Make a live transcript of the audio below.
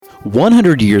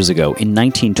100 years ago, in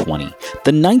 1920,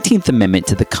 the 19th Amendment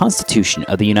to the Constitution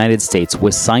of the United States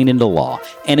was signed into law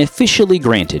and officially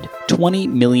granted 20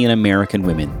 million American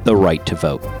women the right to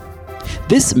vote.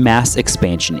 This mass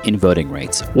expansion in voting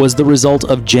rights was the result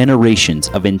of generations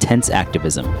of intense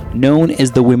activism known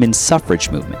as the women's suffrage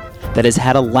movement that has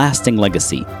had a lasting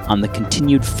legacy on the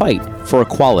continued fight for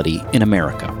equality in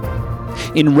America.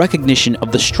 In recognition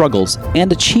of the struggles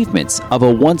and achievements of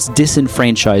a once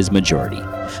disenfranchised majority,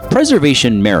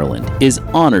 Preservation Maryland is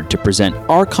honored to present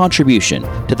our contribution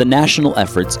to the national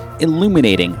efforts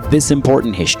illuminating this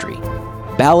important history.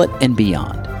 Ballot and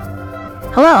Beyond.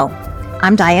 Hello,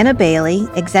 I'm Diana Bailey,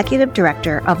 Executive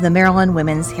Director of the Maryland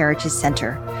Women's Heritage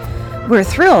Center. We're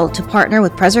thrilled to partner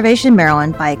with Preservation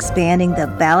Maryland by expanding the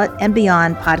Ballot and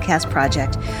Beyond podcast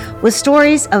project with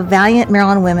stories of valiant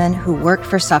Maryland women who worked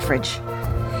for suffrage.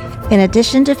 In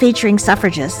addition to featuring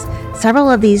suffragists,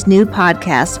 several of these new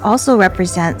podcasts also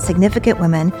represent significant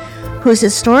women whose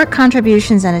historic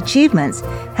contributions and achievements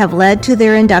have led to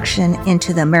their induction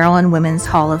into the Maryland Women's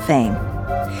Hall of Fame.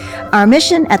 Our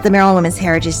mission at the Maryland Women's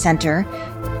Heritage Center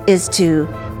is to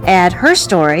add her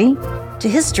story to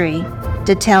history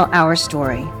to tell our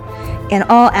story in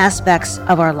all aspects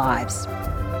of our lives.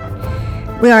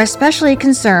 We are especially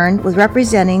concerned with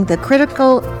representing the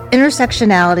critical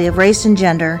intersectionality of race and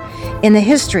gender in the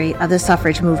history of the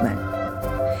suffrage movement.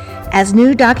 As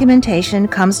new documentation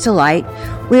comes to light,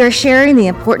 we are sharing the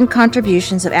important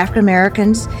contributions of African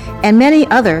Americans and many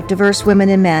other diverse women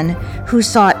and men who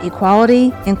sought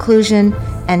equality, inclusion,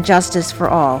 and justice for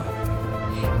all.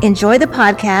 Enjoy the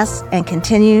podcast and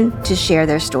continue to share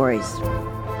their stories.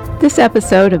 This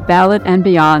episode of Ballot and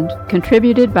Beyond,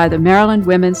 contributed by the Maryland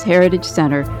Women's Heritage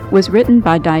Center, was written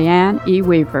by Diane E.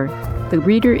 Weaver. The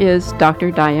reader is Dr.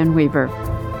 Diane Weaver.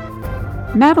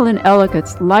 Madeline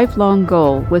Ellicott's lifelong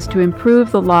goal was to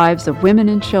improve the lives of women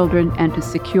and children and to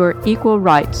secure equal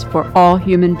rights for all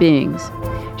human beings.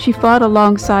 She fought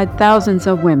alongside thousands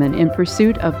of women in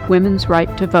pursuit of women's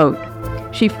right to vote.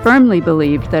 She firmly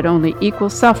believed that only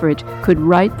equal suffrage could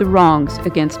right the wrongs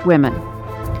against women.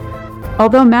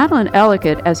 Although Madeline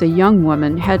Ellicott as a young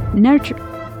woman had nurtured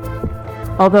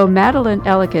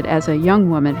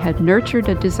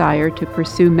a desire to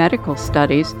pursue medical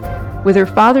studies, with her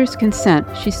father's consent,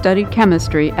 she studied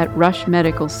chemistry at Rush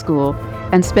Medical School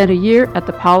and spent a year at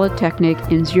the Polytechnic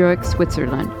in Zurich,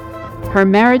 Switzerland. Her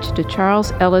marriage to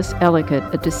Charles Ellis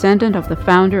Ellicott, a descendant of the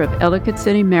founder of Ellicott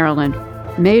City, Maryland,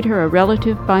 made her a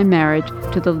relative by marriage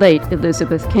to the late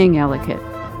Elizabeth King Ellicott.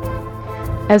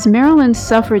 As Maryland's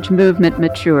suffrage movement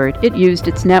matured, it used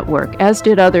its network, as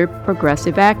did other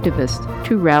progressive activists,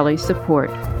 to rally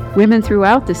support. Women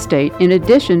throughout the state, in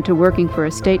addition to working for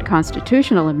a state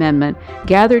constitutional amendment,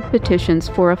 gathered petitions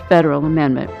for a federal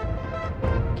amendment.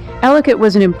 Ellicott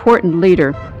was an important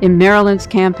leader in Maryland's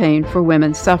campaign for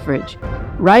women's suffrage.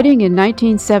 Writing in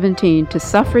 1917 to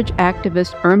suffrage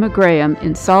activist Irma Graham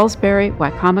in Salisbury,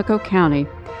 Wicomico County,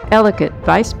 Ellicott,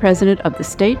 vice president of the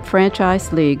State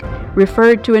Franchise League,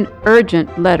 referred to an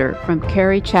urgent letter from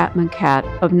Carrie Chapman Catt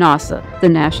of NAWSA, the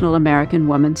National American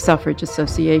Woman Suffrage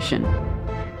Association.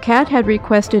 Catt had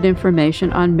requested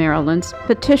information on Maryland's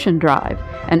petition drive,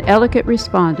 and Ellicott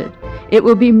responded, "It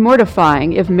will be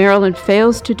mortifying if Maryland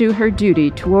fails to do her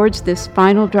duty towards this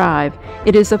final drive.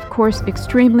 It is, of course,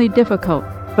 extremely difficult,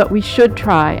 but we should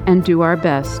try and do our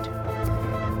best."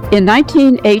 In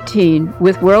 1918,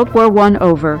 with World War I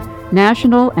over,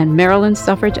 national and Maryland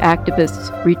suffrage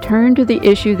activists returned to the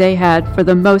issue they had, for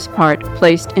the most part,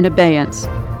 placed in abeyance.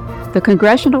 The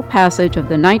congressional passage of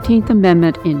the 19th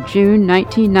Amendment in June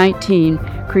 1919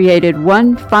 created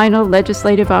one final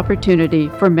legislative opportunity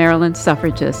for Maryland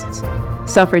suffragists.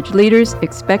 Suffrage leaders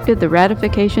expected the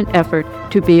ratification effort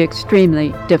to be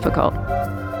extremely difficult.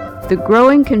 The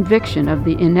growing conviction of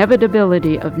the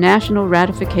inevitability of national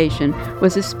ratification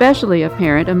was especially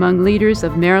apparent among leaders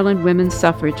of Maryland Women's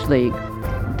Suffrage League.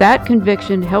 That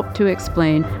conviction helped to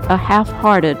explain a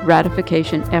half-hearted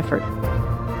ratification effort.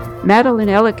 Madeline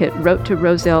Ellicott wrote to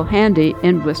Roselle Handy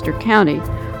in Worcester County,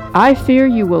 "I fear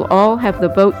you will all have the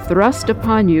vote thrust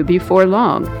upon you before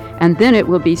long, and then it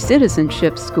will be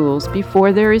citizenship schools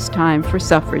before there is time for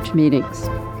suffrage meetings."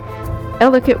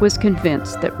 Ellicott was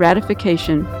convinced that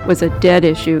ratification was a dead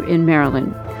issue in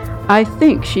Maryland. "I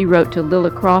think," she wrote to Lilla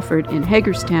Crawford in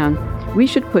Hagerstown, "we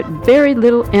should put very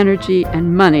little energy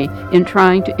and money in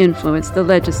trying to influence the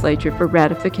legislature for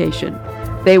ratification.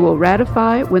 They will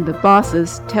ratify when the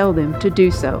bosses tell them to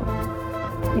do so."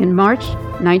 In March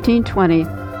 1920,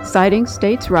 citing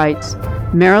states' rights,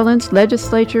 Maryland's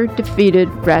legislature defeated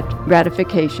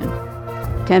ratification.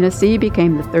 Tennessee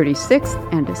became the 36th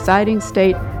and deciding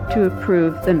state to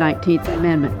approve the 19th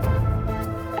Amendment.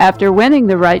 After winning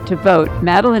the right to vote,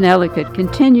 Madeleine Ellicott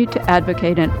continued to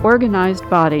advocate an organized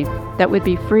body that would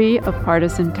be free of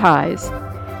partisan ties.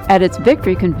 At its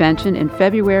victory convention in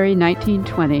February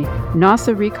 1920,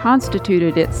 NAWSA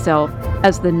reconstituted itself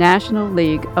as the National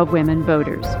League of Women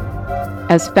Voters.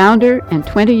 As founder and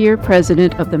 20-year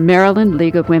president of the Maryland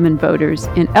League of Women Voters,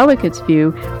 in Ellicott's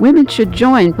view, women should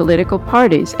join political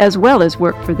parties as well as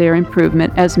work for their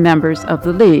improvement as members of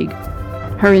the League.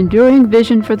 Her enduring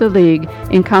vision for the League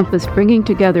encompassed bringing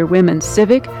together women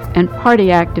civic and party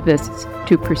activists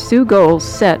to pursue goals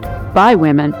set by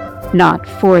women, not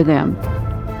for them.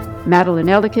 Madeleine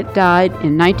Ellicott died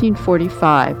in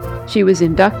 1945. She was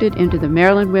inducted into the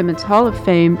Maryland Women's Hall of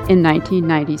Fame in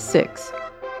 1996.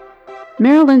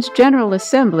 Maryland's General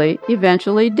Assembly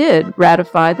eventually did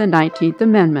ratify the 19th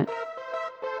Amendment.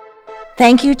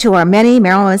 Thank you to our many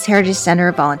Maryland Women's Heritage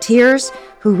Center volunteers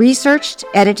who researched,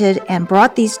 edited, and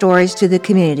brought these stories to the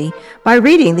community by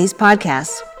reading these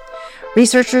podcasts.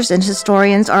 Researchers and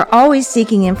historians are always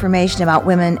seeking information about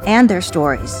women and their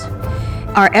stories.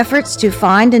 Our efforts to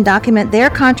find and document their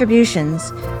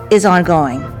contributions is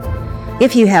ongoing.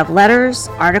 If you have letters,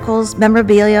 articles,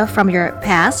 memorabilia from your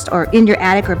past or in your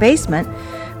attic or basement,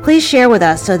 please share with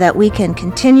us so that we can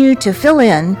continue to fill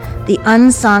in the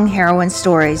unsung heroine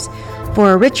stories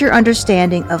for a richer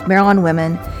understanding of Maryland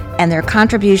women and their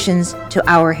contributions to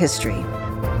our history.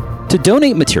 To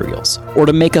donate materials or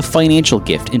to make a financial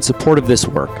gift in support of this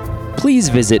work, please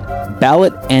visit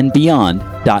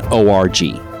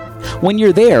ballotandbeyond.org. When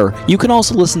you're there, you can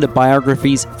also listen to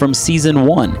biographies from Season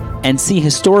 1 and see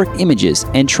historic images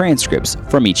and transcripts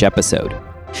from each episode.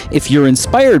 If you're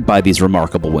inspired by these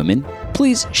remarkable women,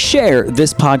 please share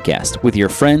this podcast with your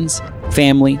friends,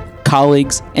 family,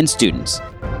 colleagues, and students.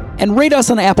 And rate us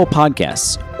on Apple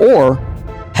Podcasts, or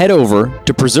head over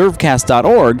to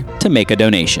preservecast.org to make a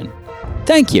donation.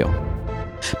 Thank you.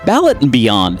 Ballot and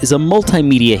Beyond is a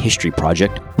multimedia history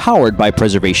project powered by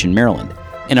Preservation Maryland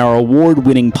and our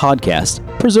award-winning podcast,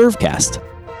 PreserveCast.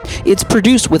 It's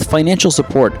produced with financial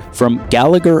support from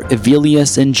Gallagher,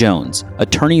 Evelius & Jones,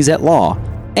 attorneys at law,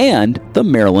 and the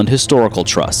Maryland Historical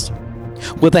Trust.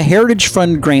 With a Heritage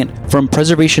Fund grant from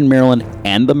Preservation Maryland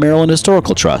and the Maryland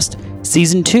Historical Trust,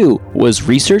 Season 2 was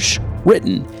researched,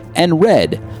 written, and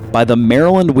read by the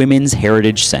Maryland Women's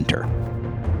Heritage Center.